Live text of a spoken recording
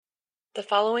The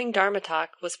following Dharma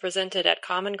talk was presented at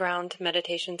Common Ground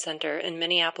Meditation Center in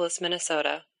Minneapolis,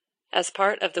 Minnesota, as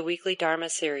part of the weekly Dharma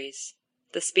series.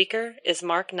 The speaker is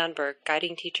Mark Nunberg,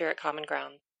 guiding teacher at Common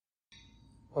Ground.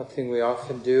 One thing we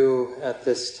often do at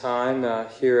this time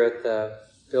here at the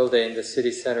building, the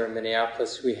city center in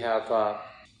Minneapolis, we have a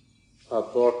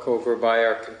book over by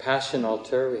our compassion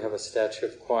altar. We have a statue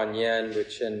of Kuan Yin,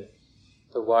 which in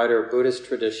the wider Buddhist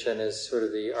tradition is sort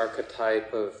of the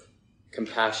archetype of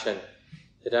compassion.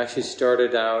 It actually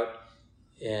started out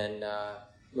in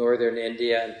northern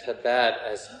India and Tibet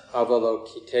as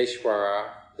Avalokiteshvara.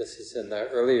 This is in the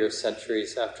earlier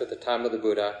centuries after the time of the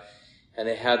Buddha. And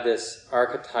they had this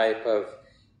archetype of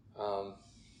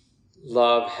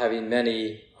love having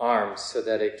many arms so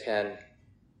that it can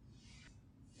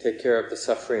take care of the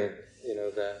suffering,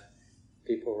 the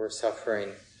people who are suffering.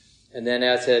 And then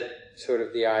as it sort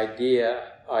of the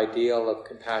ideal of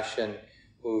compassion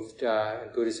moved,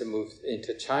 and Buddhism moved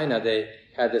into China, they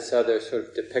had this other sort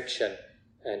of depiction.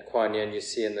 And Kuan Yin, you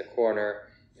see in the corner,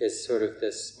 is sort of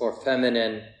this more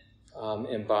feminine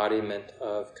embodiment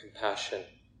of compassion.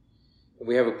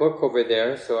 We have a book over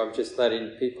there, so I'm just letting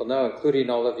people know,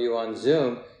 including all of you on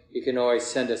Zoom, you can always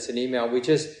send us an email. We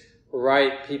just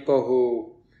write people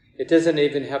who, it doesn't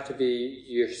even have to be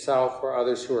yourself or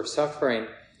others who are suffering,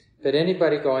 but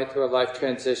anybody going through a life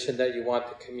transition that you want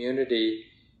the community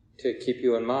to keep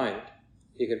you in mind.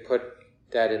 You can put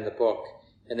that in the book.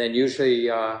 And then usually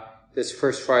this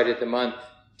first Friday of the month,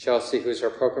 Chelsea, who's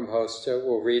our program host,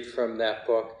 will read from that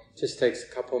book. It just takes a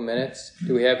couple minutes.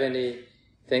 Do we have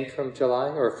anything from July,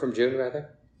 or from June rather?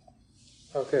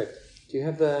 Oh, good. Do you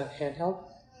have the handheld?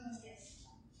 Yes.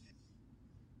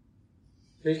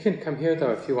 You can come here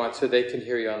though if you want, so they can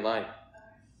hear you online.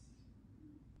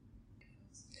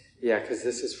 Yeah, because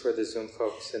this is for the Zoom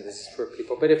folks and this is for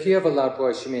people. But if you have a loud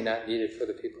voice, you may not need it for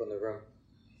the people in the room.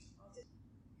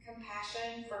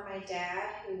 Compassion for my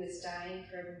dad who is dying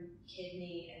from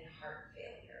kidney and heart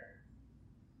failure.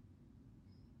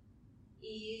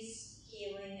 Ease,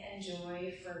 healing, and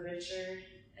joy for Richard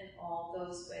and all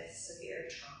those with severe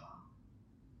trauma.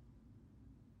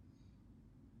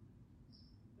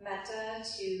 Metta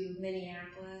to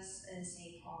Minneapolis and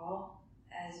St. Paul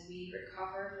as we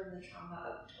recover from the trauma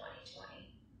of 2020.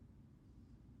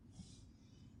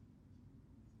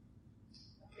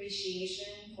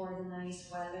 Appreciation for the nice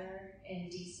weather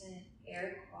and decent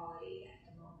air quality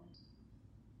at the moment.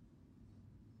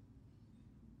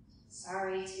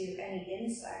 Sorry to any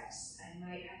insects I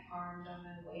might have harmed on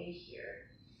my way here.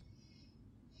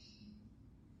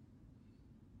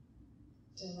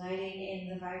 Delighting in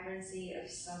the vibrancy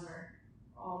of summer,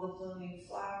 all the blooming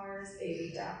flowers,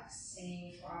 baby ducks,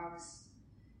 singing frogs,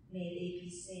 may they be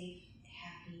safe,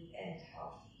 happy, and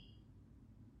healthy.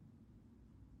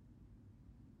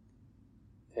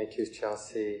 Thank you,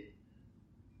 Chelsea.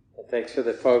 And thanks for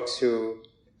the folks who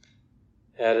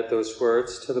added those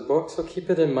words to the book. So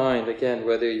keep it in mind. Again,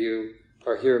 whether you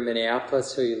are here in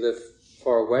Minneapolis or you live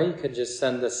far away, you can just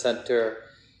send the center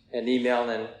an email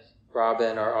and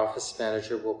Robin, our office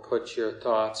manager, will put your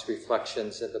thoughts,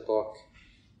 reflections in the book.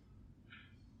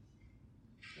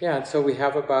 Yeah, and so we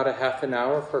have about a half an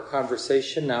hour for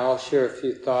conversation. Now I'll share a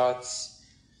few thoughts.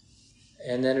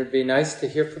 And then it would be nice to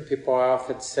hear from people. I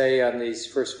often say on these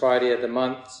first Friday of the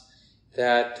month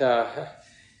that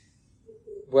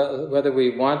whether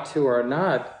we want to or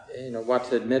not, want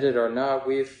to admit it or not,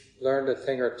 we've learned a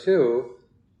thing or two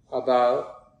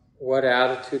about what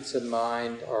attitudes of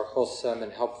mind are wholesome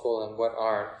and helpful and what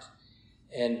aren't.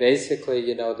 And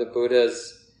basically, the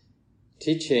Buddha's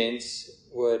teachings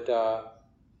would,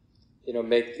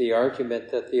 make the argument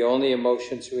that the only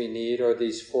emotions we need are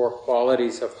these four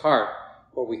qualities of heart,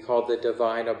 what we call the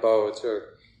divine abodes,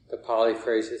 or the Pali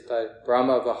phrase is the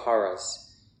Brahma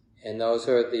Viharas. And those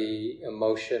are the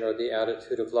emotion or the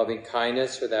attitude of loving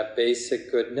kindness, or that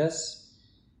basic goodness.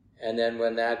 And then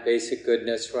when that basic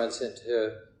goodness runs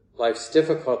into life's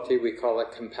difficulty, we call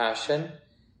it compassion.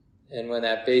 And when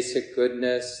that basic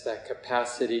goodness, that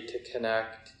capacity to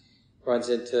connect, runs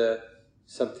into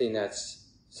something that's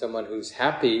someone who's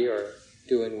happy or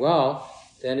doing well,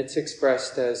 then it's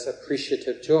expressed as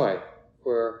appreciative joy,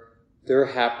 where their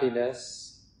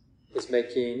happiness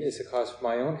is a cause for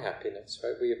my own happiness,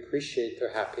 right? We appreciate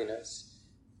their happiness.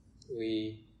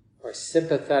 We are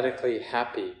sympathetically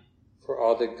happy for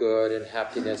all the good and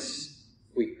happiness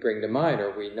we bring to mind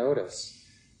or we notice.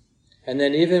 And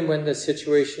then even when the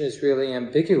situation is really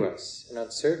ambiguous and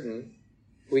uncertain,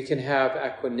 we can have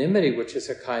equanimity, which is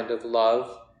a kind of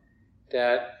love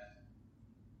that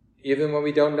even when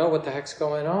we don't know what the heck's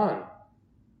going on,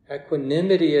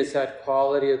 equanimity is that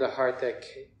quality of the heart that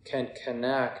can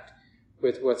connect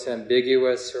with what's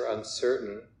ambiguous or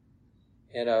uncertain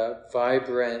in a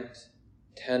vibrant,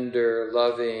 tender,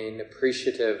 loving,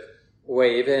 appreciative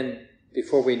way, even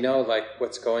before we know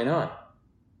what's going on.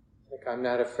 I'm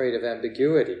not afraid of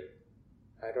ambiguity.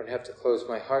 I don't have to close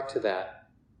my heart to that.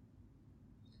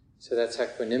 So that's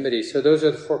equanimity. So those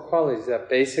are the four qualities, that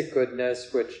basic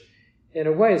goodness, which in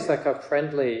a way is like a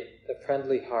friendly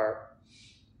heart.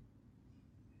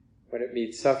 When it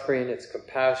meets suffering, it's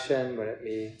compassion. When it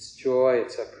meets joy,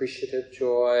 it's appreciative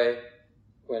joy.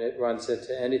 When it runs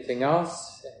into anything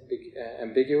else,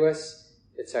 ambiguous,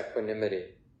 it's equanimity.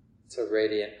 It's a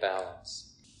radiant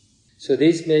balance. So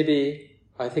these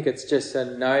I think it's just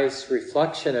a nice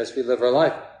reflection as we live our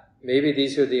life. Maybe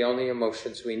these are the only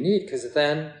emotions we need, because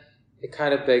then it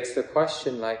kind of begs the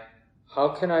question, how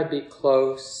can I be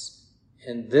close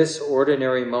in this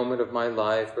ordinary moment of my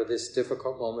life, or this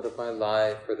difficult moment of my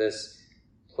life, or this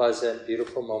pleasant,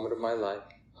 beautiful moment of my life?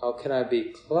 How can I be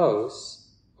close?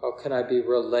 How can I be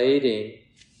relating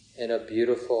in a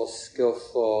beautiful,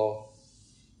 skillful,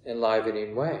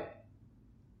 enlivening way?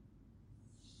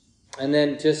 And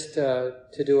then just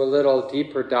to do a little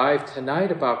deeper dive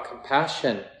tonight about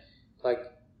compassion,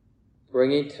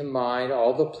 bringing to mind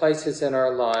all the places in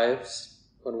our lives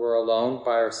when we're alone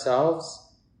by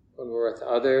ourselves, when we're with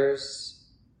others,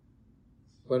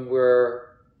 when we're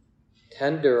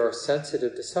tender or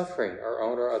sensitive to suffering, our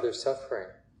own or other suffering,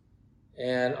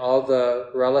 and all the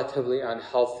relatively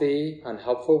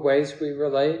unhelpful ways we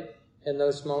relate in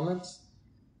those moments,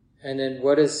 and then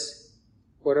what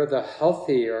are the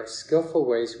healthy or skillful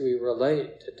ways we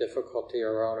relate to difficulty,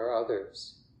 our own or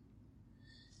others?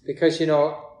 Because,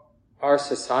 our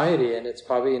society, and it's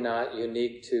probably not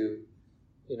unique to,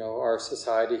 our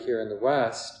society here in the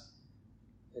West,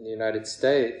 in the United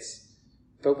States,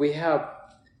 but we have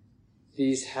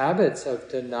these habits of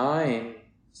denying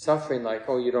suffering,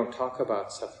 you don't talk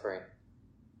about suffering.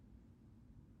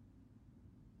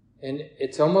 And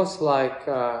it's almost like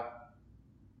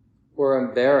we're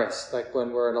embarrassed,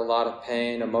 when we're in a lot of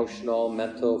pain, emotional,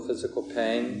 mental, physical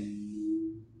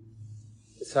pain.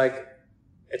 It's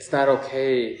it's not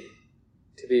okay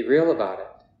to be real about it.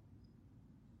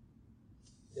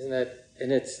 Isn't it?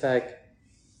 And it's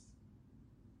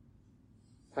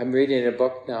I'm reading a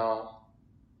book now.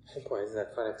 Boy, isn't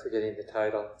that fun? I'm forgetting the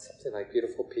title. It's something like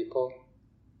Beautiful People.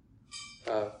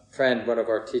 A friend, one of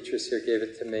our teachers here, gave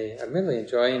it to me. I'm really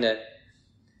enjoying it.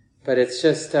 But it's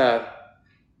just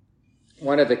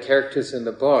one of the characters in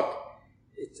the book,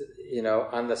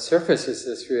 on the surface is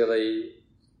this really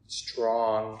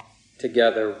strong,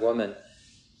 together woman.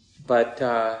 But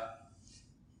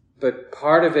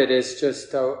part of it is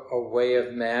just a way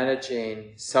of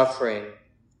managing suffering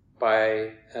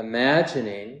by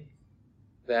imagining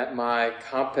that my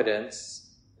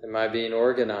competence and my being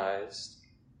organized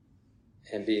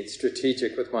and being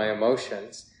strategic with my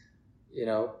emotions,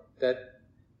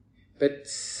 but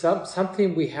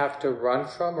something we have to run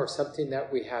from, or something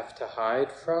that we have to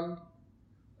hide from,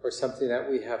 or something that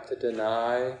we have to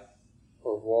deny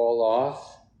or wall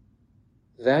off,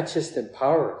 that just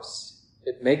empowers.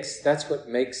 That's what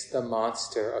makes the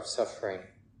monster of suffering,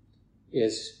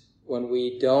 is when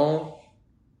we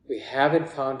haven't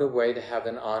found a way to have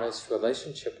an honest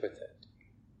relationship with it.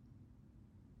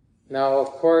 Now, of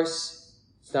course,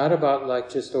 it's not about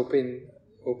just opening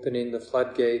the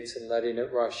floodgates and letting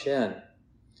it rush in.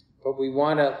 But we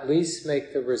want to at least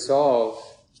make the resolve,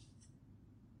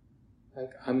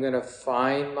 I'm going to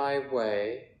find my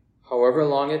way, however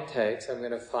long it takes, I'm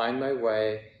going to find my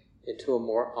way into a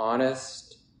more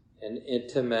honest and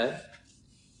intimate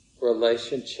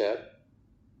relationship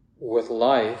with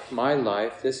life, my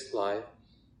life, this life,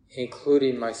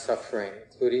 including my suffering,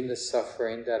 including the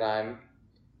suffering that I'm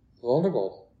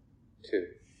vulnerable to,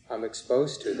 I'm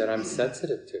exposed to, that I'm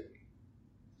sensitive to.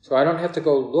 So I don't have to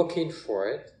go looking for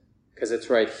it, because it's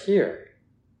right here.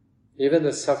 Even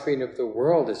the suffering of the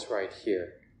world is right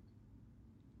here.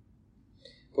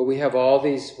 But we have all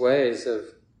these ways of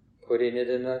putting it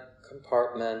in a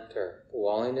compartment, or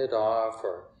walling it off,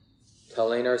 or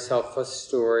telling ourselves a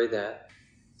story that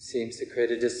seems to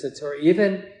create a distance, or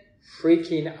even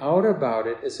freaking out about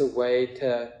it is a way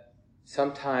to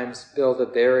sometimes build a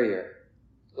barrier.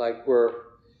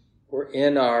 We're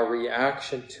in our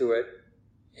reaction to it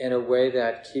in a way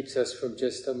that keeps us from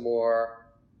just a more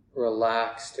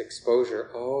relaxed exposure.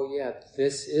 Oh yeah,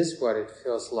 this is what it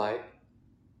feels like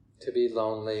to be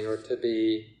lonely, or to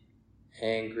be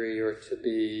angry, or to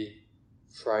be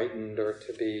frightened, or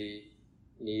to be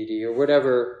needy, or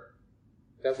whatever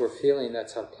that we're feeling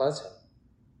that's unpleasant,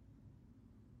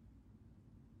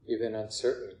 even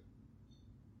uncertain.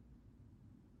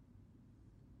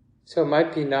 So it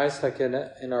might be nice, like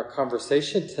in our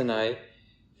conversation tonight,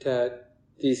 to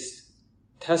these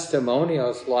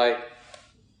testimonials, like,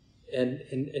 and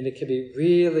it can be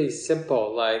really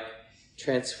simple, like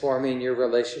transforming your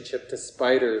relationship to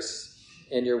spiders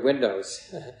in your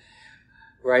windows,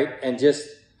 right? And just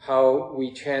how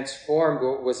we transformed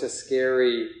what was a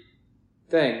scary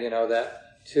thing,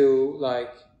 that to,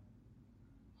 like,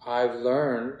 I've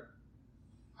learned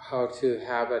how to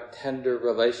have a tender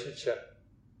relationship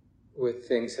with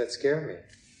things that scare me.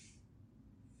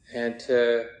 And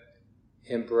to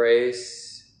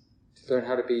embrace, to learn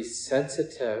how to be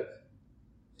sensitive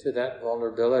to that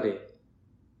vulnerability.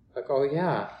 Like, oh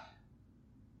yeah,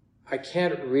 I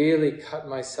can't really cut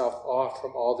myself off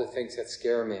from all the things that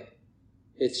scare me.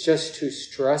 It's just too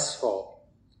stressful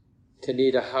to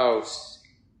need a house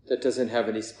that doesn't have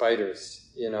any spiders,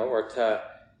 or to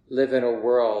live in a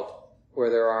world where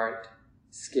there aren't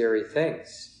scary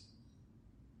things.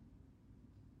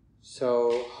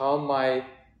 So how might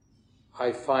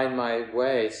I find my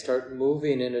way, start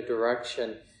moving in a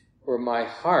direction where my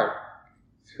heart,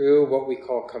 through what we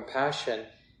call compassion,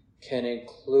 can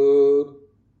include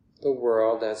the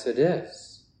world as it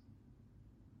is.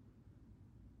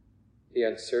 The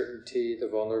uncertainty, the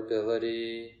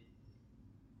vulnerability,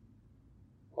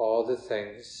 all the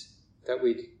things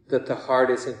that the heart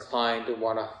is inclined to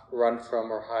want to run from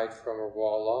or hide from or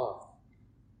wall off.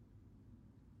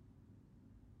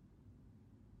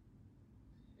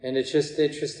 And it's just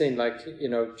interesting, like,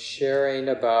 sharing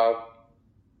about,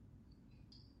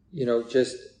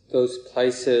 just those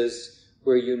places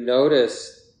where you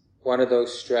notice one of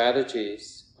those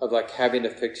strategies of, like, having a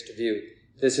fixed view.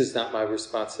 This is not my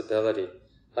responsibility.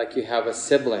 Like you have a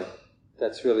sibling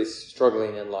that's really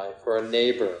struggling in life, or a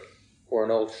neighbor, or an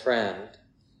old friend,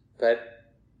 but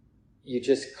you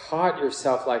just caught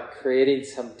yourself, like, creating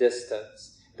some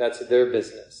distance. That's their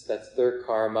business. That's their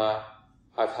karma.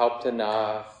 I've helped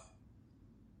enough.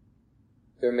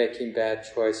 They're making bad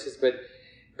choices. But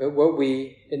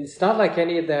and it's not like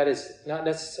any of that is not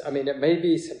necessarily, it may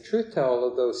be some truth to all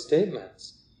of those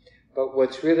statements. But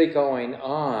what's really going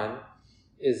on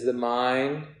is the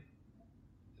mind,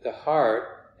 the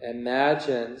heart,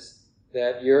 imagines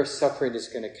that your suffering is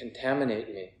going to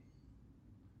contaminate me.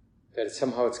 That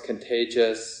somehow it's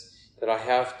contagious, that I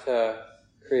have to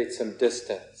create some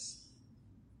distance.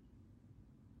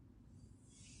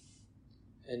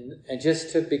 And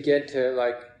just to begin to,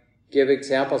 like, give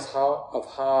examples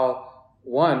of how,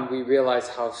 one, we realize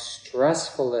how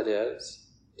stressful it is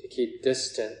to keep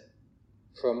distant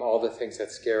from all the things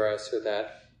that scare us, or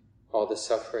that all the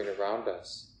suffering around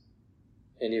us,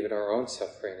 and even our own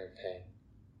suffering and pain.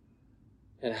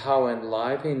 And how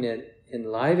enlivening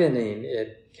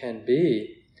it can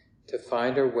be to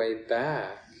find our way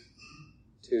back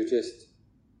to just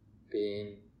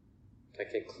being,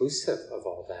 like, inclusive of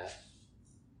all that.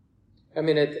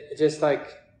 It just like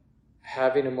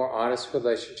having a more honest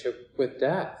relationship with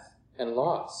death and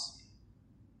loss,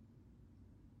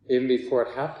 even before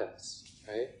it happens,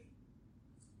 right?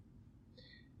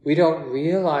 We don't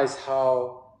realize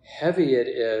how heavy it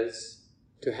is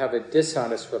to have a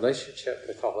dishonest relationship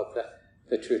with all of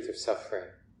the truth of suffering.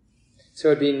 So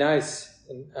it'd be nice,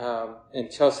 and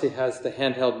Chelsea has the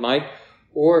handheld mic,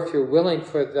 or if you're willing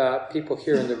for the people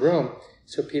here in the room,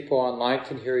 so people online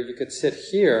can hear you could sit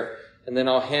here, and then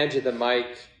I'll hand you the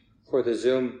mic for the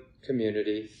Zoom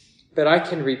community. But I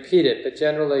can repeat it, but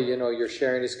generally, your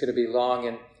sharing is going to be long,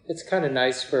 and it's kind of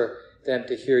nice for them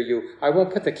to hear you. I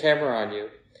won't put the camera on you,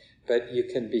 but you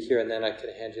can be here, and then I can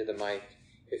hand you the mic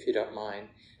if you don't mind.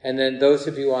 And then those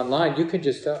of you online, you can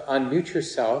just unmute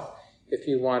yourself if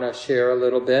you want to share a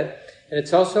little bit. And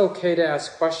it's also okay to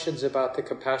ask questions about the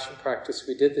compassion practice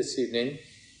we did this evening.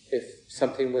 If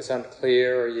something was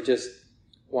unclear, or you just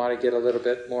want to get a little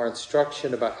bit more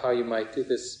instruction about how you might do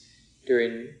this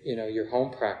during, your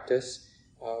home practice,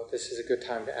 this is a good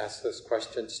time to ask those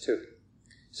questions too.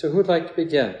 So who'd like to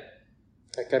begin?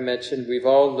 Like I mentioned, we've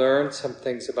all learned some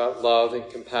things about love and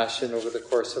compassion over the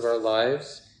course of our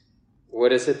lives.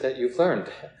 What is it that you've learned?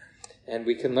 And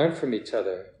we can learn from each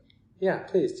other. Yeah,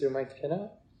 please, do you mind picking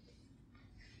up?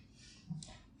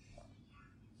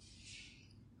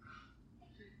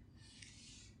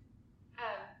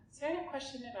 So I had a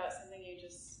question about something you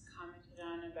just commented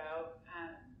on about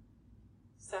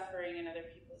suffering and other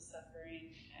people's suffering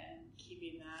and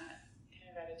keeping that kind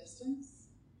of at a distance.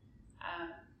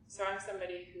 So I'm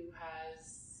somebody who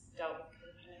has dealt with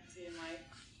codependency in life,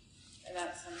 and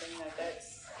that's something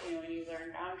that's when you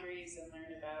learn boundaries and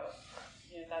learn about,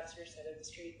 that's your side of the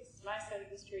street, this is my side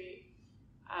of the street.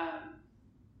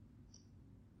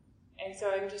 And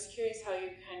so I'm just curious how you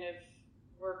kind of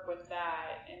work with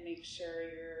that and make sure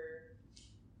you're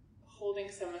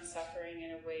holding someone's suffering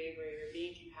in a way where you're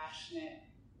being compassionate,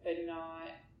 but not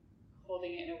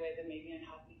holding it in a way that may be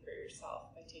unhealthy for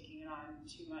yourself by taking it on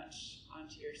too much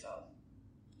onto yourself?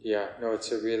 Yeah, no,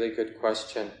 it's a really good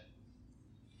question.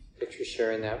 Thanks for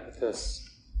sharing that with us.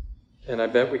 And I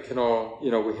bet we can all,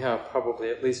 we have probably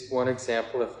at least one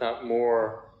example, if not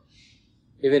more.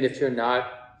 Even if you're not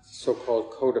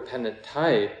so-called codependent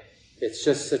type, it's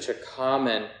just such a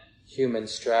common human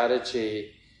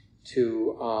strategy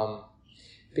to,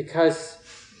 because,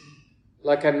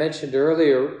 like I mentioned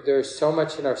earlier, there's so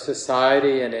much in our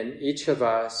society and in each of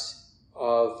us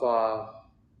of,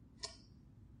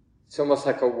 it's almost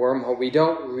like a wormhole. We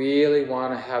don't really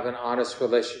want to have an honest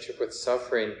relationship with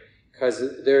suffering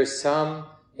because there's some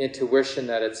intuition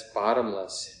that it's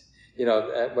bottomless.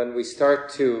 When we start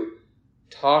to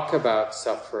talk about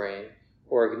suffering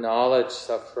or acknowledge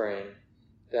suffering,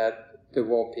 that there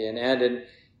won't be an end. And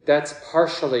that's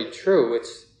partially true.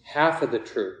 It's half of the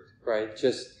truth, right?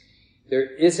 Just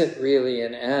there isn't really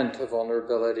an end to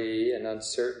vulnerability and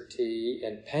uncertainty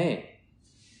and pain.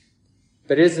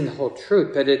 But it isn't the whole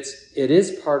truth, but it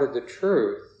is part of the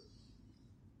truth.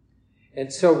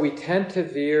 And so we tend to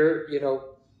veer,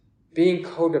 being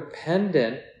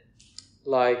codependent,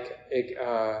 like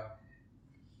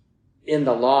in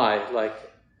the lie,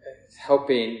 like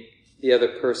helping the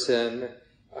other person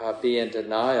be in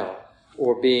denial,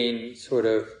 or being sort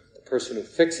of the person who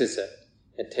fixes it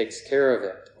and takes care of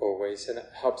it always, and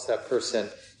helps that person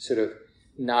sort of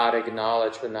not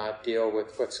acknowledge or not deal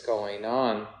with what's going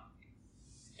on.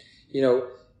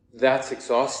 That's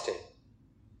exhausting.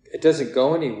 It doesn't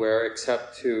go anywhere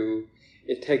except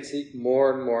it takes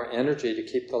more and more energy to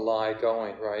keep the lie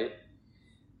going, right?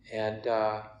 And,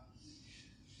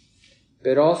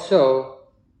 but also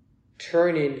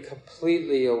turning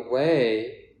completely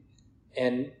away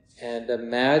and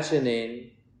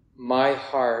imagining my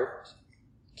heart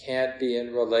can't be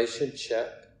in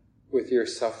relationship with your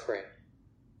suffering.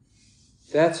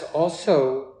 That's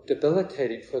also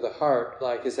debilitating for the heart.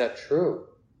 Like, is that true?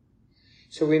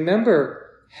 So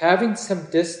remember, having some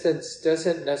distance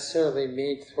doesn't necessarily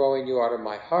mean throwing you out of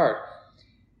my heart.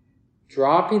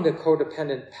 Dropping the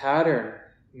codependent pattern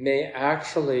may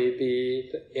actually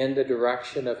be in the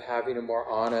direction of having a more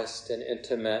honest and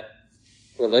intimate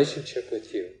relationship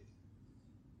with you.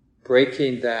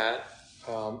 Breaking that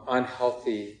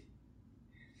unhealthy.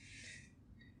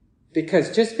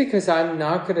 Just because I'm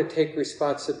not going to take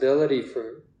responsibility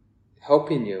for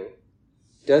helping you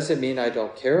doesn't mean I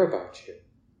don't care about you,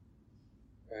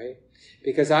 right?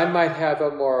 Because I might have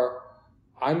a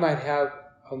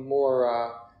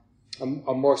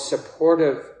more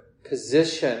supportive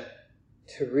position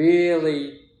to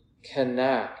really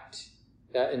connect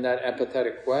that in that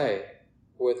empathetic way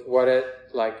with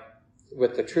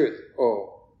with the truth.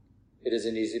 Oh, it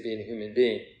isn't easy being a human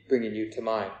being, bringing you to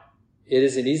mind. It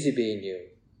isn't easy being you,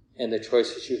 and the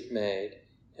choices you've made,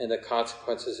 and the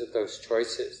consequences of those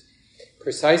choices.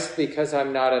 Precisely because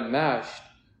I'm not enmeshed,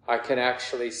 I can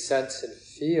actually sense and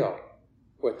feel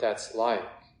what that's like.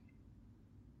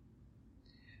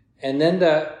 And then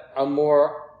a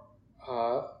more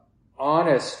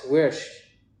honest wish,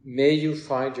 may you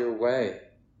find your way.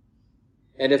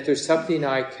 And if there's something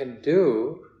I can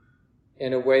do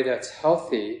in a way that's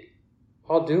healthy,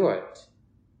 I'll do it.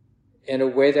 In a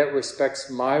way that respects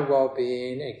my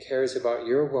well-being and cares about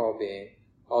your well-being,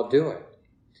 I'll do it.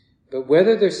 But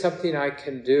whether there's something I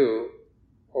can do,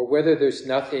 or whether there's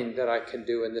nothing that I can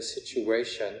do in this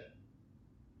situation,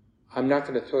 I'm not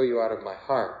going to throw you out of my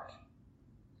heart.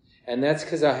 And that's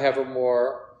because I have a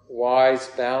more wise,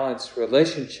 balanced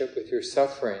relationship with your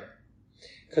suffering.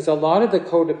 Because a lot of the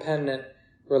codependent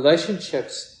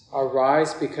relationships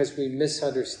arise because we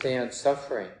misunderstand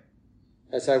suffering.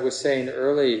 As I was saying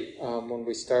early when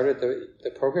we started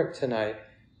the program tonight,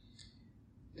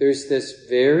 there's this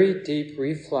very deep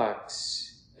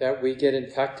reflex that we get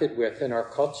infected with in our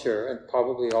culture, and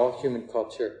probably all human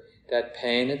culture, that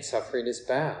pain and suffering is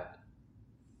bad.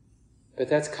 But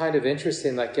that's kind of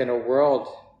interesting, like in a world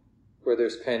where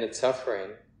there's pain and suffering,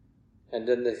 and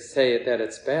then they say that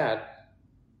it's bad.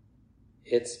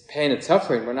 It's pain and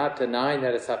suffering. We're not denying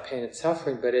that it's not pain and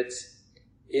suffering, but it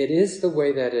is the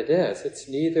way that it is. It's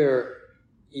neither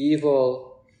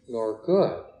evil nor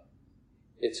good.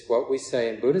 It's what we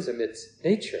say in Buddhism, it's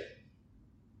nature.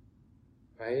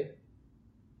 Right?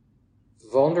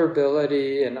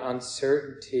 Vulnerability and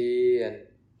uncertainty and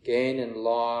gain and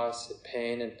loss and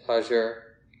pain and pleasure,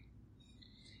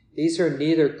 these are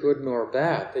neither good nor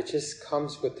bad. It just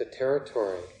comes with the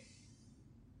territory.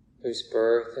 There's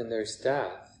birth and there's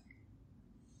death.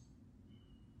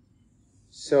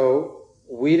 So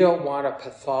we don't want to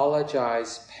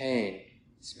pathologize pain,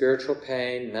 spiritual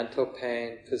pain, mental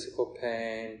pain, physical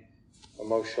pain,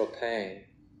 emotional pain.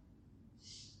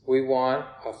 We want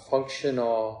a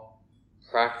functional,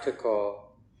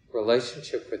 practical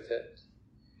relationship with it.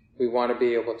 We want to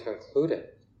be able to include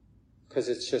it because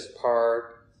it's just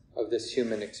part of this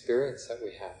human experience that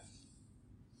we have.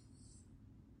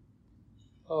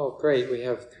 Oh, great. We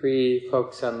have 3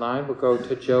 folks online. We'll go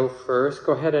to Joe first.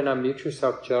 Go ahead and unmute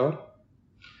yourself, Joe.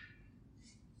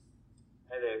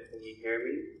 Hi there. Can you hear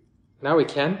me? Now we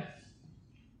can.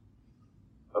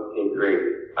 Okay, great.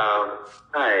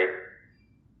 Hi.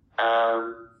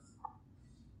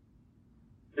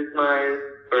 This is my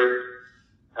first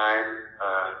time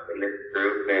in this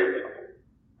group, and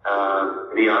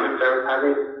to be honest, I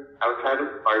was having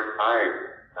a hard time.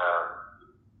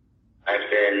 I've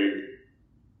been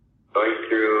going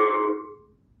through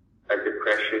a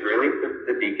depression really since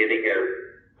the beginning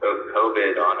of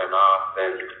COVID, on and off,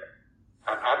 and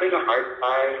I'm having a hard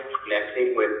time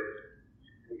connecting with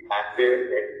compassion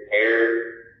and care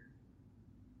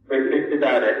for just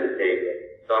about anything.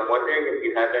 So I'm wondering if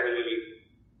you have any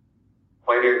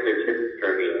pointers or tips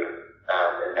for me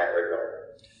in that regard.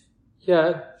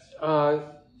 Yeah.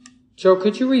 Joe,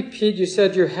 could you repeat? You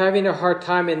said you're having a hard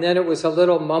time, and then it was a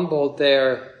little mumbled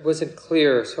there. It wasn't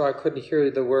clear, so I couldn't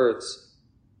hear the words.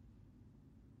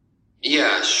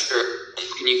 Yeah, sure.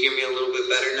 Can you hear me a little bit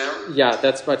better now? Yeah,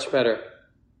 that's much better.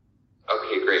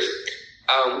 Okay, great.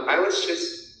 I was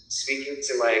just speaking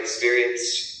to my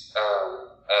experience of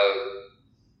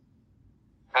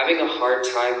having a hard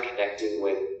time connecting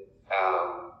with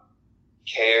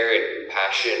care and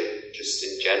compassion just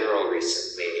in general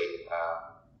recently.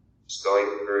 Just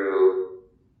going through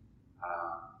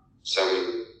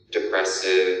some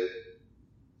depressive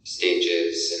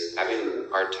stages and having a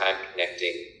hard time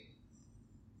connecting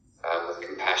with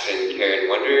compassion and care, and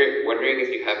wondering if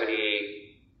you have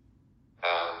any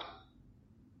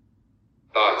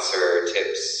thoughts or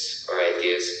tips or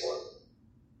ideas for me.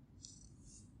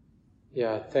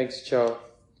 Yeah, thanks, Joe.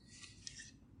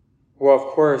 Well, of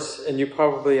course, and you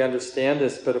probably understand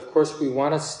this, but of course we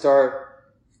want to start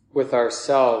with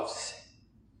ourselves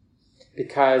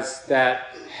because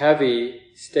that heavy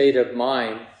state of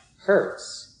mind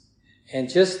hurts. And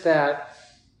just that,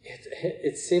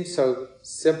 it seems so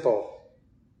simple,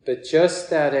 but just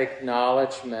that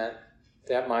acknowledgement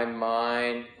that my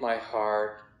mind, my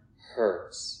heart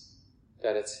hurts,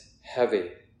 that it's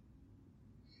heavy,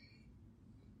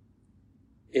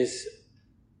 is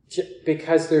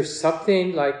because there's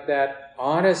something like that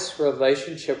honest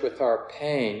relationship with our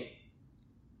pain.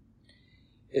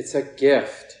 It's a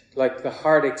gift, like the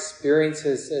heart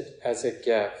experiences it as a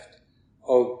gift.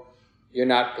 Oh, you're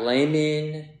not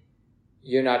blaming,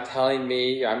 you're not telling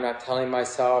me, I'm not telling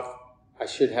myself I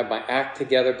should have my act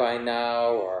together by now,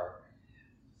 or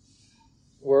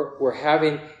we're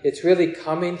having, it's really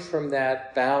coming from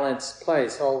that balanced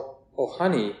place. Oh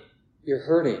honey, you're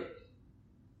hurting.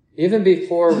 Even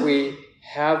before we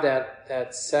have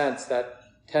that sense, that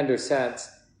tender sense,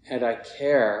 and I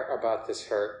care about this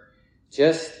hurt,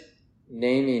 just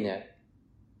naming it.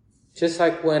 Just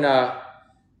like when a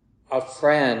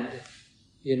friend,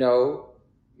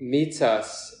 meets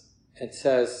us and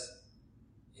says,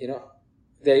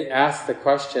 they ask the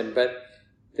question, but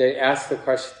they ask the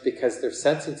question because they're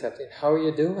sensing something. How are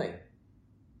you doing?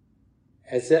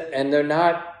 And they're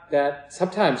not that,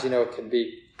 sometimes, it can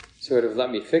be sort of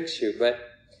let me fix you, but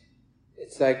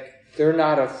it's like they're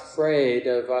not afraid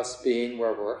of us being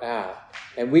where we're at.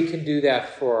 And we can do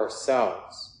that for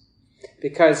ourselves.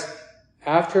 Because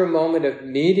after a moment of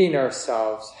meeting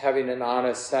ourselves, having an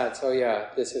honest sense, oh yeah,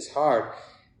 this is hard,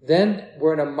 then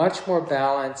we're in a much more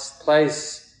balanced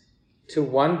place to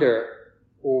wonder,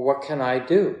 well, what can I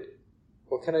do?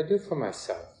 What can I do for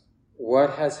myself?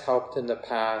 What has helped in the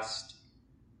past?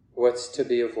 What's to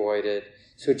be avoided?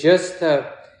 So just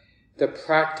the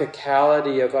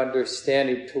practicality of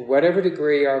understanding, to whatever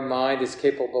degree our mind is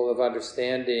capable of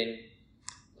understanding,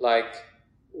 like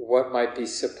what might be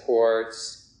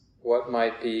supports, what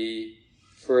might be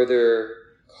further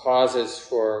causes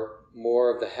for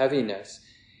more of the heaviness.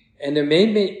 And there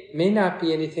may not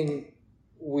be anything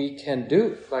we can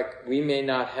do, like we may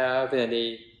not have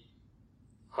any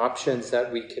options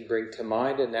that we can bring to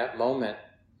mind in that moment,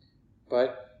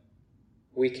 but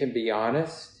we can be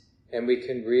honest. And we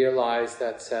can realize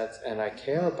that sense, and I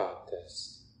care about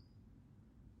this.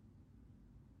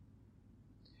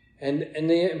 And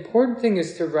the important thing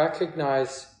is to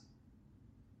recognize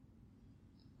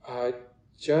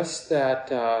just that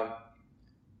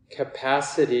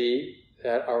capacity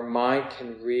that our mind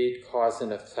can read cause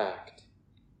and effect.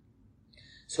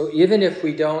 So even if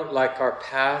we don't, like our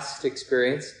past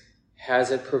experience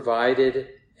hasn't provided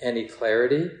any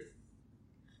clarity,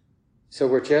 so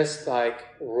we're just like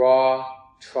raw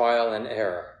trial and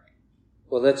error.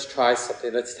 Well, let's try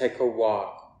something. Let's take a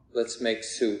walk. Let's make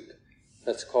soup.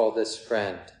 Let's call this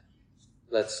friend.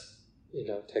 Let's,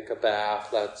 take a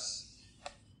bath.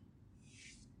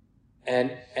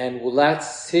 And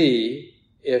let's see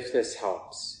if this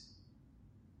helps.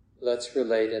 Let's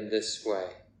relate in this way.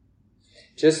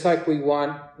 Just like we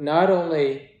want not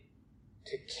only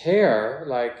to care,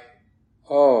 like,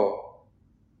 oh,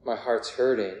 my heart's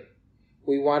hurting,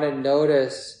 we want to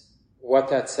notice what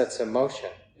that sets in motion.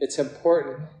 It's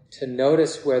important to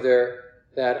notice whether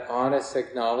that honest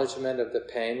acknowledgement of the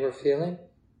pain we're feeling,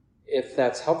 if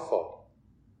that's helpful.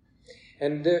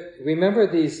 And remember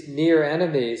these near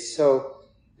enemies, so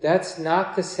that's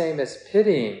not the same as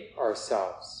pitying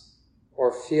ourselves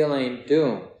or feeling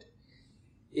doomed.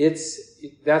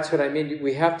 That's what I mean.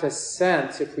 We have to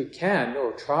sense, if we can,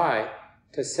 or try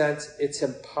to sense it's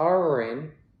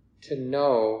empowering to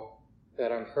know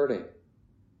that I'm hurting.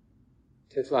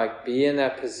 To be in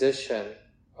that position,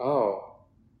 oh,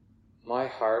 my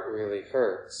heart really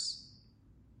hurts.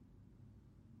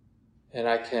 And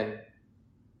I can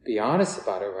be honest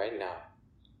about it right now.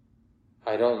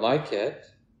 I don't like it,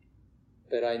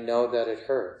 but I know that it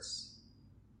hurts.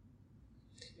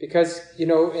 Because,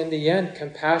 in the end,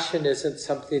 compassion isn't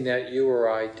something that you or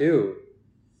I do.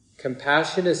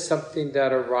 Compassion is something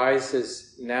that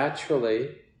arises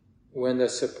naturally when the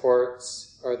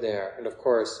supports are there. And of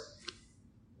course,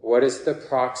 what is the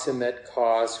proximate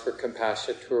cause for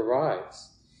compassion to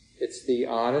arise? It's the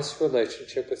honest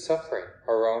relationship with suffering,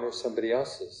 our own or somebody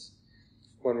else's.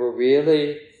 When we're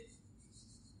really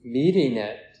meeting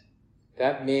it,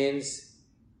 that means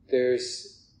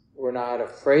we're not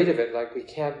afraid of it, like we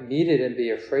can't meet it and be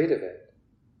afraid of it.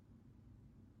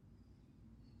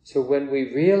 So when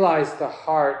we realize the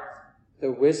heart,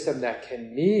 the wisdom that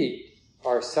can meet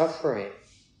our suffering,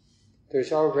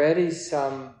 there's already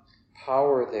some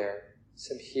power there,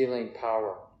 some healing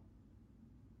power.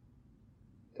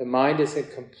 The mind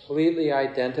isn't completely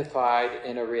identified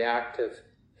in a reactive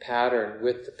pattern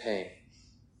with the pain.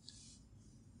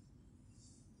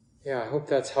 Yeah, I hope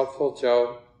that's helpful,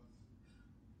 Joe.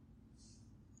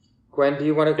 Gwen, do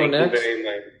you want to go next? Thank you very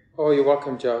much. Oh, you're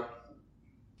welcome, Joe.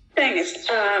 Thanks,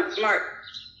 Mark.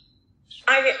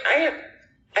 I've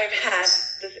had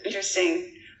this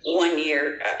interesting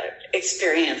 1-year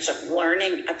experience of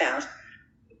learning about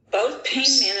both pain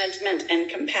management and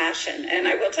compassion. And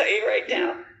I will tell you right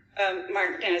now,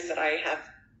 Mark knows that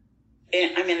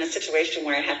I'm in a situation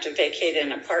where I have to vacate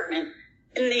an apartment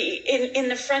in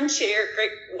the frontier,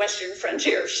 great western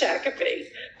frontier of Shakopee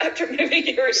after moving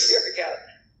here a year ago.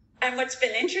 And what's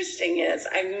been interesting is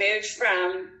I moved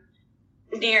from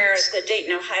near the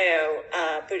Dayton, Ohio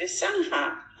Buddhist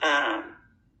Sangha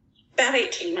about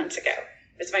 18 months ago.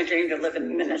 It's my dream to live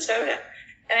in Minnesota.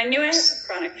 And I knew I had some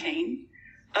chronic pain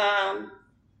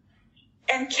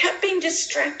and kept being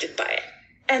distracted by it.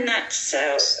 And that's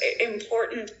so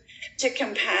important to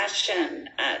compassion,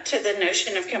 to the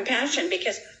notion of compassion,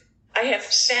 because I have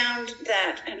found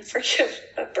that, and forgive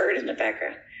a bird in the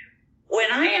background, when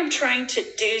I am trying to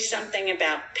do something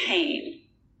about pain,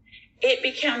 it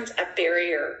becomes a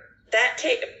barrier.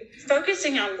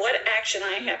 Focusing on what action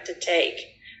I have to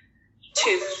take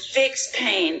to fix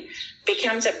pain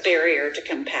becomes a barrier to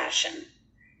compassion.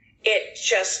 It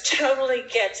just totally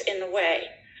gets in the way.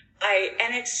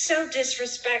 And it's so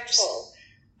disrespectful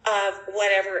of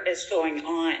whatever is going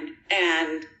on.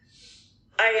 And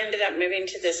I ended up moving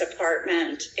to this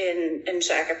apartment in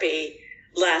Shakopee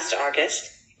last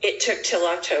August. It took till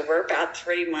October, about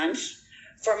 3 months,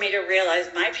 for me to realize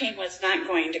my pain was not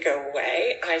going to go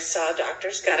away. I saw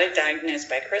doctors, got it diagnosed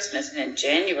by Christmas, and in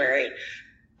January,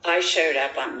 I showed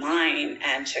up online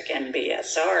and took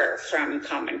NBSR from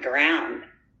Common Ground.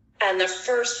 And the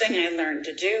first thing I learned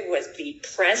to do was be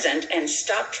present and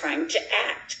stop trying to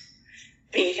act.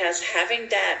 Because having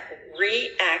that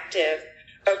reactive,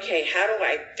 okay, how do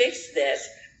I fix this,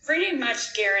 pretty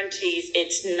much guarantees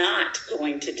it's not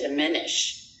going to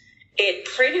diminish. It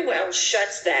pretty well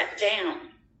shuts that down.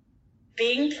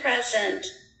 Being present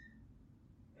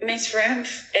makes room,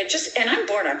 and I'm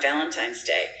born on Valentine's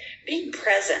Day. Being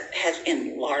present has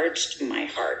enlarged my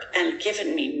heart and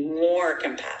given me more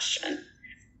compassion.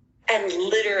 And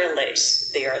literally,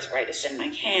 the arthritis in my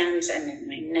hands and in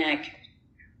my neck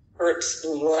hurts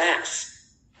less.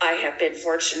 I have been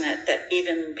fortunate that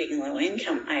even being low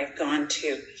income, I have gone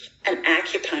to an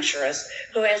acupuncturist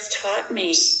who has taught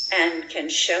me and can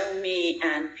show me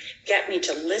and get me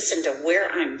to listen to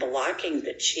where I'm blocking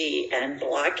the chi and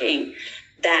blocking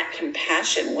that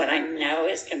compassion, what I know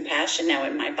is compassion now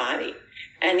in my body.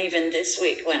 And even this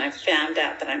week, when I found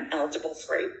out that I'm eligible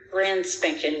for a brand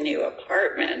spanking new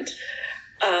apartment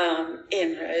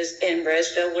in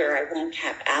Roseville, where I won't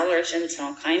have allergens and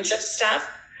all kinds of stuff,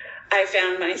 I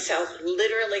found myself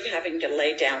literally having to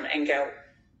lay down and go,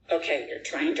 okay, you're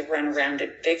trying to run around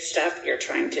and fix stuff. You're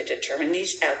trying to determine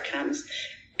these outcomes.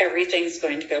 Everything's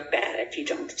going to go bad if you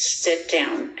don't sit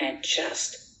down and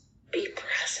just be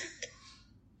present.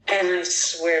 And I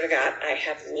swear to God, I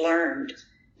have learned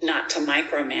not to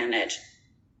micromanage.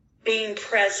 Being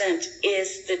present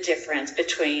is the difference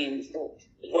between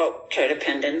what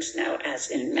codependents know as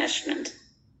enmeshment,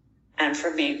 and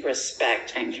for me,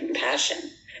 respect and compassion.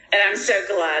 And I'm so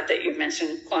glad that you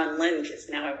mentioned Quan Lin, because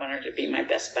now I want her to be my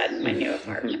best bud in my new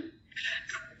apartment.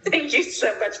 Thank you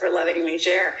so much for letting me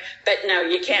share. But no,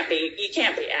 you can't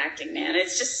be acting, man.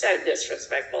 It's just so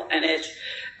disrespectful, and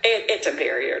it's a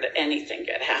barrier to anything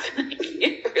good happening.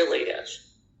 It really is.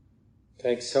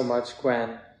 Thanks so much,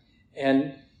 Gwen.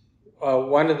 And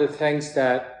one of the things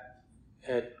that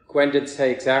Gwen didn't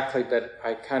say exactly, but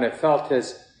I kind of felt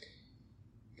is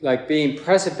like being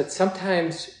present, but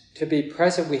sometimes to be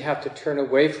present, we have to turn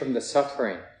away from the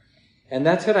suffering. And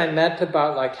that's what I meant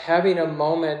about like having a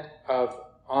moment of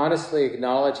honestly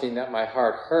acknowledging that my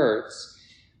heart hurts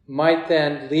might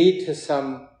then lead to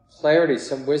some clarity,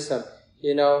 some wisdom.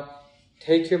 You know,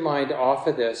 take your mind off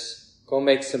of this, go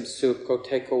make some soup, go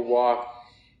take a walk.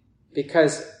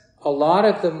 Because a lot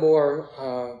of the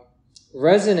more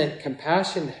resonant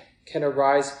compassion can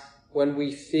arise when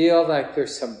we feel like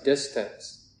there's some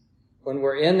distance. When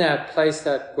we're in that place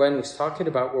that Gwen was talking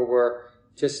about, where we're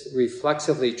just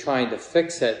reflexively trying to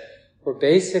fix it, we're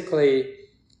basically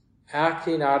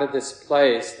acting out of this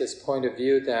place, this point of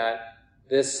view that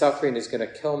this suffering is going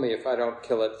to kill me if I don't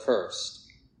kill it first,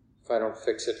 if I don't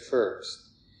fix it first.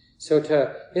 So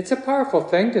it's a powerful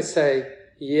thing to say,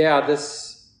 yeah,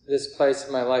 this place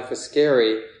in my life is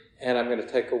scary, and I'm going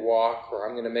to take a walk, or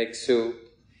I'm going to make soup,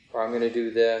 or I'm going to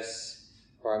do this,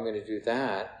 or I'm going to do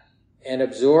that, and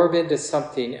absorb into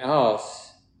something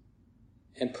else,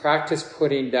 and practice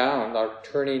putting down or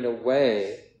turning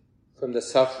away from the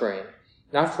suffering.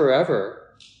 Not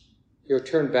forever. You'll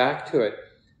turn back to it,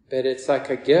 but it's like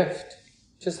a gift.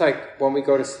 Just like when we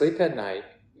go to sleep at night,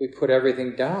 we put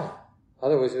everything down.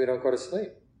 Otherwise, we don't go to sleep.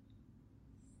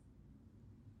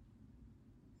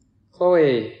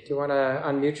 Chloe, do you want to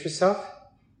unmute yourself?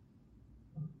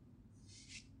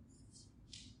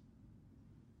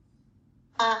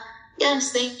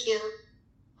 Yes, thank you.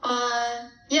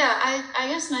 I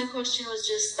guess my question was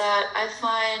just that I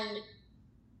find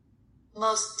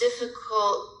most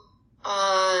difficult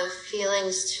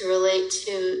feelings to relate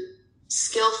to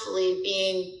skillfully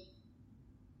being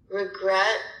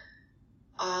regret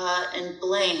and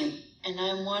blame. And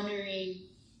I'm wondering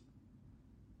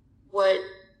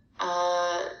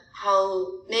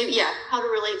how to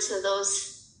relate to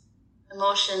those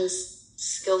emotions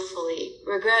skillfully.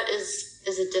 Regret is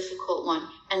a difficult one,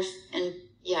 and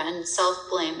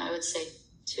self-blame, I would say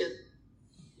too.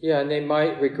 Yeah, and they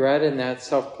might regret in that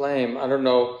self-blame. I don't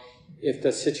know if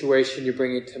the situation you're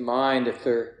bringing to mind, if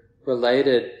they're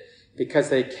related, because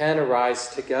they can arise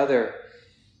together.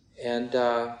 And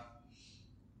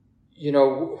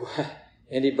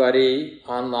anybody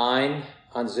online,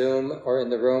 on Zoom, or in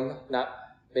the room not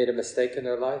made a mistake in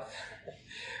their life?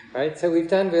 Right? So we've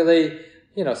done really,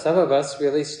 some of us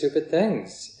really stupid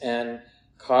things and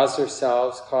caused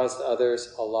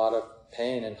others a lot of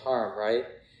pain and harm, right?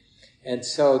 And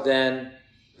so then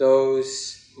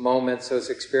those moments, those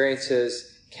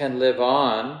experiences can live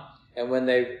on, and when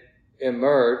they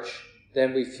emerge,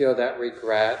 then we feel that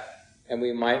regret, and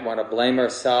we might want to blame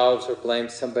ourselves or blame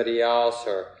somebody else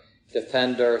or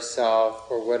defend ourselves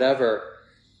or whatever.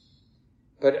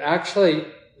 But actually,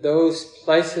 those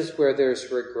places where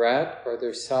there's regret or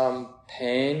there's some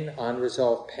pain,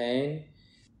 unresolved pain,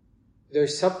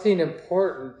 there's something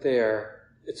important there.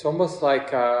 It's almost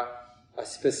like a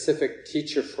specific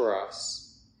teacher for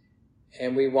us.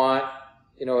 And we want,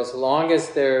 as long as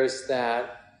there's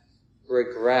that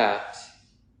regret,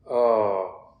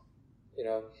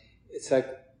 it's like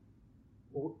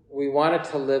we want it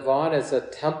to live on as a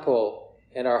temple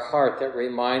in our heart that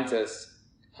reminds us,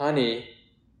 honey,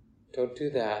 don't do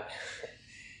that.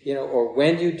 Or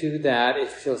when you do that, it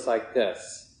feels like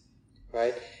this,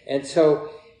 right? And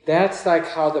so that's like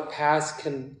how the past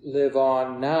can live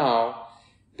on now,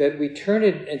 but we turn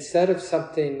it, instead of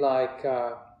something like,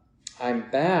 I'm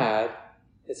bad,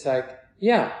 it's like,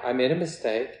 yeah, I made a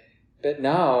mistake, but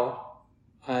now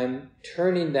I'm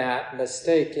turning that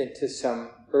mistake into some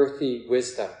earthy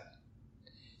wisdom.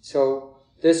 So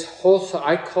this wholesome,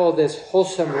 I call this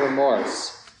wholesome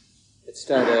remorse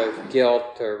instead of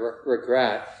guilt or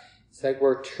regret. It's like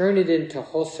we're turning it into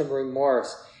wholesome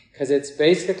remorse because it's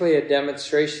basically a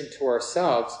demonstration to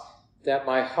ourselves that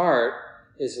my heart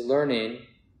is learning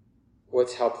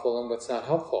what's helpful and what's not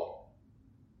helpful.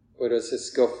 What is a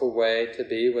skillful way to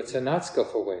be, what's a not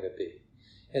skillful way to be.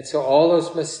 And so all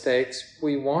those mistakes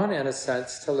we want, in a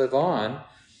sense, to live on,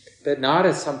 but not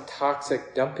as some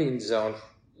toxic dumping zone,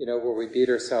 where we beat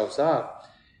ourselves up,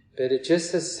 but it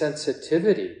just is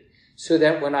sensitivity, so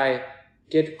that when I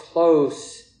get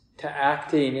close to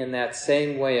acting in that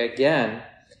same way again,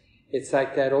 it's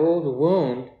like that old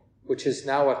wound, which is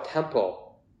now a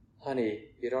temple. Honey,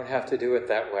 you don't have to do it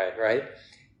that way, right?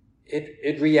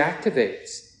 It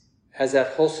reactivates as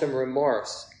that wholesome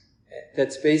remorse.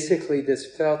 That's basically this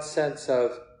felt sense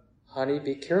of, honey,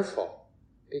 be careful.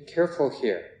 Be careful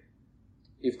here.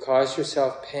 You've caused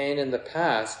yourself pain in the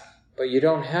past, but you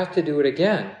don't have to do it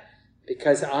again,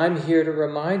 because I'm here to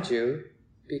remind you,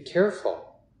 be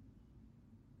careful.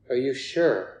 Are you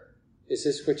sure? Is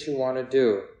this what you want to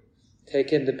do?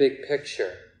 Take in the big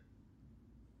picture.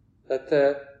 Let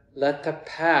the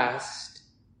past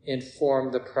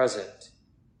inform the present.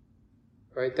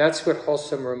 Right? That's what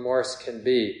wholesome remorse can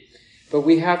be. But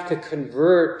we have to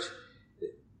convert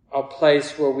a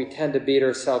place where we tend to beat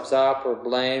ourselves up or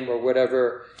blame or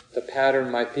whatever the pattern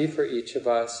might be for each of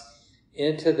us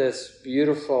into this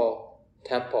beautiful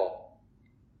temple.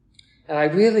 And I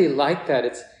really like that.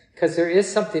 It's because there is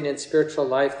something in spiritual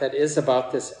life that is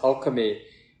about this alchemy,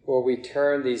 where we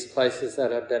turn these places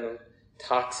that have been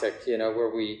toxic,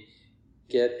 where we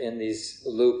get in these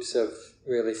loops of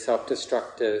really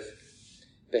self-destructive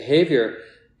behavior,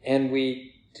 and we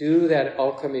do that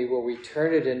alchemy where we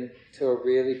turn it into a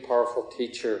really powerful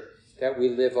teacher that we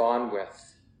live on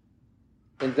with.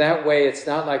 In that way, it's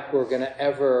not like we're going to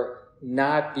ever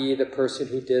not be the person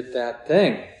who did that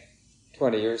thing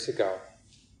 20 years ago.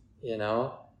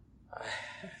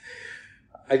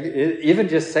 Even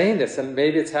just saying this, and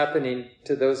maybe it's happening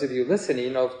to those of you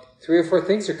listening, 3 or 4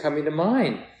 things are coming to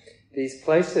mind. These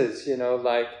places,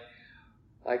 like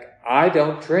I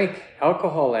don't drink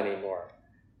alcohol anymore.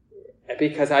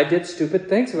 Because I did stupid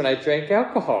things when I drank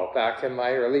alcohol back in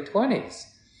my early 20s.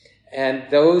 And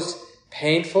those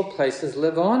painful places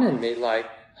live on in me, like,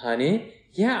 honey,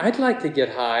 yeah, I'd like to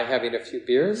get high having a few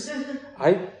beers.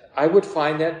 I would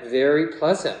find that very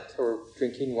pleasant, or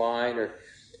drinking wine,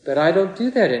 but I don't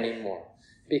do that anymore.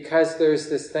 Because there's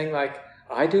this thing like,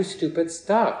 I do stupid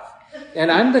stuff. And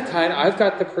I've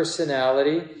got the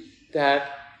personality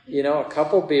that, a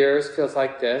couple beers feels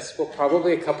like this. Well,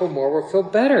 probably a couple more will feel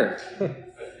better.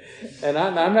 And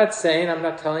I'm not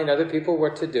telling other people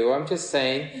what to do. I'm just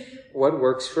saying what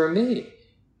works for me.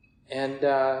 And,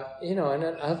 and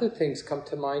then other things come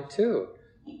to mind too.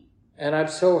 And I'm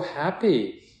so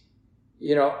happy.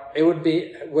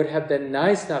 It would have been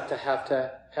nice not to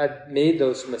have made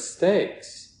those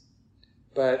mistakes.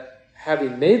 But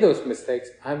having made those mistakes,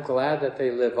 I'm glad that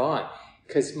they live on.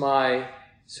 Because my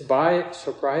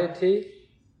sobriety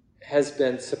has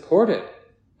been supported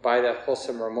by that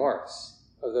wholesome remorse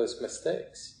of those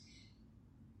mistakes.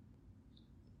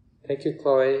 Thank you,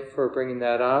 Chloe, for bringing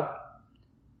that up.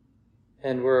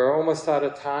 And we're almost out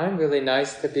of time. Really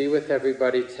nice to be with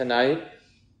everybody tonight.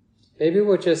 Maybe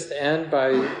we'll just end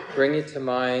by bringing to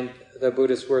mind the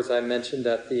Buddhist words I mentioned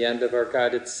at the end of our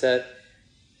guided set.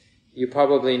 You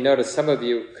probably noticed, some of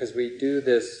you, because we do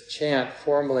this chant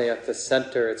formally at the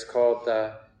center. It's called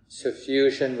the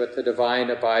suffusion with the divine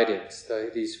abidings,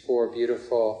 these 4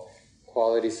 beautiful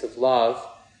qualities of love.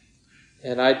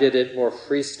 And I did it more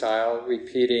freestyle,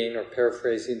 repeating or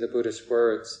paraphrasing the Buddhist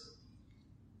words.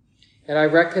 And I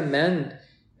recommend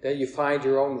that you find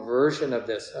your own version of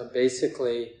this, of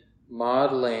basically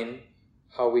modeling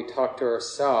how we talk to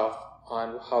ourselves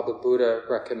on how the Buddha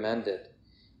recommended.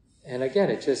 And again,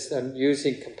 I'm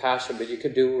using compassion, but you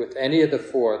can do it with any of the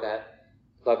 4, that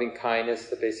loving kindness,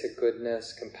 the basic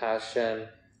goodness, compassion,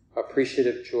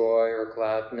 appreciative joy or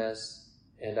gladness,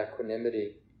 and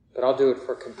equanimity. But I'll do it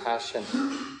for compassion.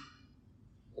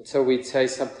 And so we'd say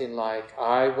something like,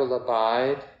 I will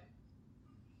abide,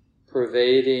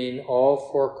 pervading all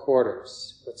 4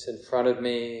 quarters, what's in front of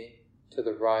me, to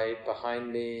the right,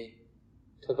 behind me,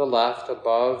 to the left,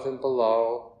 above and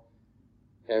below,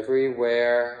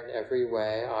 everywhere and every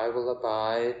way. I will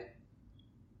abide,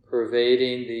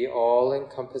 pervading the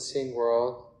all-encompassing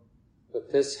world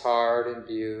with this heart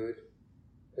imbued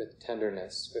with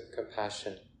tenderness, with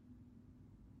compassion.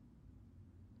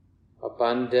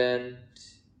 Abundant,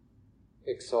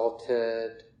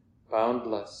 exalted,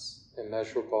 boundless,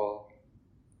 immeasurable,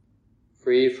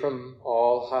 free from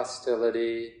all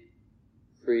hostility,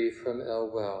 free from ill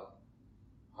will.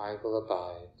 I will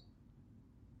abide.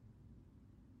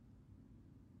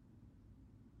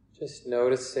 Just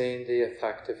noticing the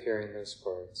effect of hearing those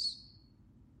words.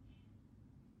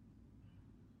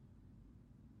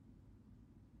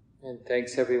 And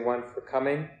thanks everyone for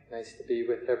coming. Nice to be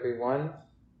with everyone.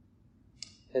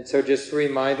 And so just a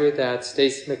reminder that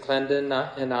Stacey McClendon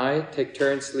and I take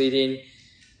turns leading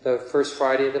the first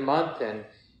Friday of the month, and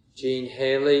Jean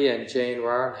Haley and Jane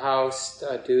Rawrenhouse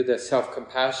do the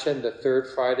self-compassion the third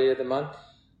Friday of the month,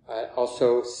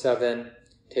 also 7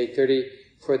 to 8:30.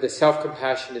 For the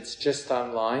self-compassion, it's just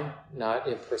online, not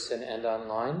in person and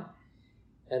online.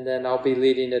 And then I'll be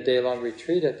leading a day-long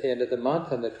retreat at the end of the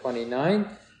month on the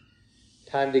 29th.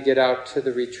 Time to get out to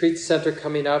the retreat center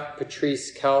coming up.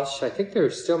 Patrice Kelsch, I think there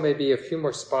still may be a few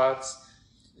more spots,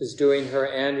 is doing her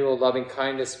annual loving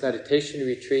kindness meditation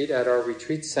retreat at our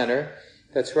retreat center.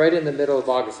 That's right in the middle of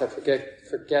August. I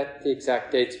forget the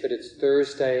exact dates, but it's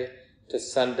Thursday to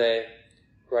Sunday,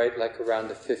 right, like around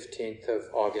the 15th of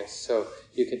August. So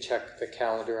you can check the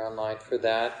calendar online for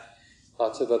that.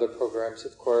 Lots of other programs,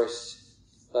 of course.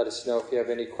 Let us know if you have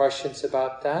any questions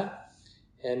about that.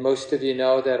 And most of you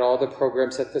know that all the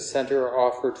programs at the center are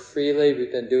offered freely.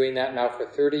 We've been doing that now for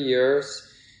 30 years.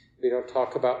 We don't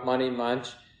talk about money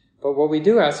much. But what we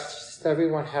do ask is just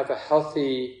everyone have a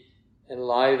healthy,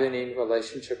 enlivening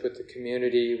relationship with the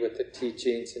community, with the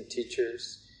teachings and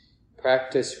teachers.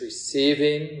 Practice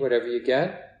receiving whatever you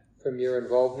get from your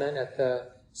involvement at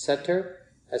the center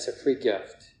as a free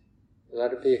gift.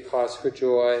 Let it be a cause for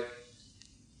joy.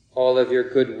 All of your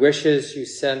good wishes you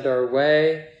send our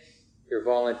way, your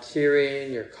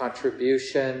volunteering, your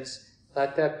contributions,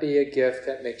 let that be a gift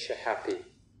that makes you happy.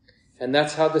 And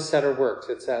that's how the center works.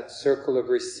 It's that circle of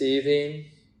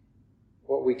receiving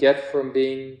what we get from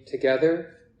being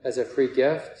together as a free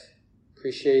gift,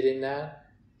 appreciating that,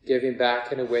 giving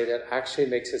back in a way that actually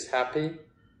makes us happy,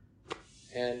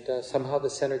 and somehow the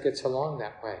center gets along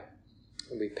that way.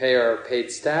 And we pay our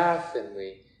paid staff, and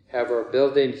we have our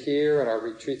building here and our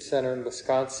retreat center in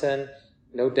Wisconsin,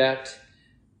 no debt.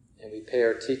 And we pay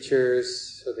our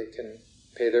teachers so they can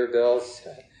pay their bills,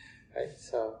 right?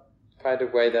 So find a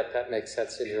way that makes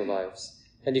sense in your lives.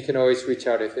 And you can always reach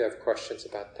out if you have questions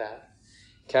about that.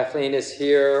 Kathleen is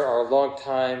here, our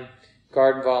longtime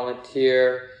garden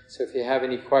volunteer. So if you have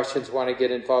any questions, want to get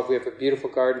involved, we have a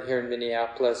beautiful garden here in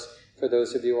Minneapolis for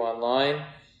those of you online.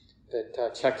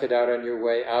 But check it out on your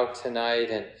way out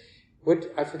tonight. And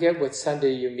I forget what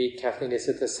Sunday you meet, Kathleen. Is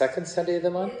it the second Sunday of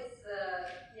the month?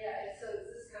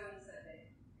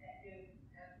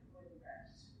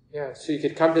 Yeah, so you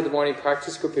could come to the morning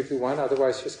practice group if you want.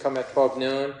 Otherwise, just come at 12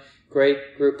 noon.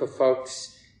 Great group of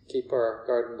folks. Keep our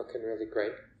garden looking really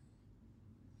great.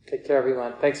 Take care,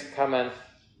 everyone. Thanks for coming.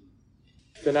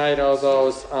 Good night, all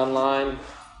those online.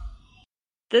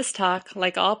 This talk,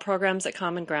 like all programs at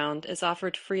Common Ground, is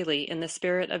offered freely in the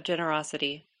spirit of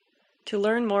generosity. To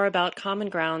learn more about Common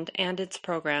Ground and its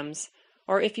programs,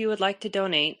 or if you would like to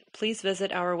donate, please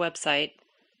visit our website,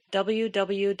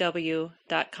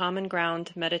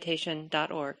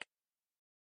 www.commongroundmeditation.org.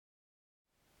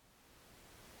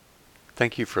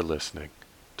 Thank you for listening.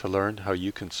 To learn how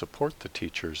you can support the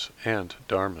teachers and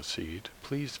Dharma Seed,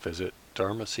 please visit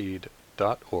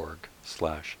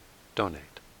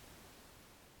dharmaseed.org/donate.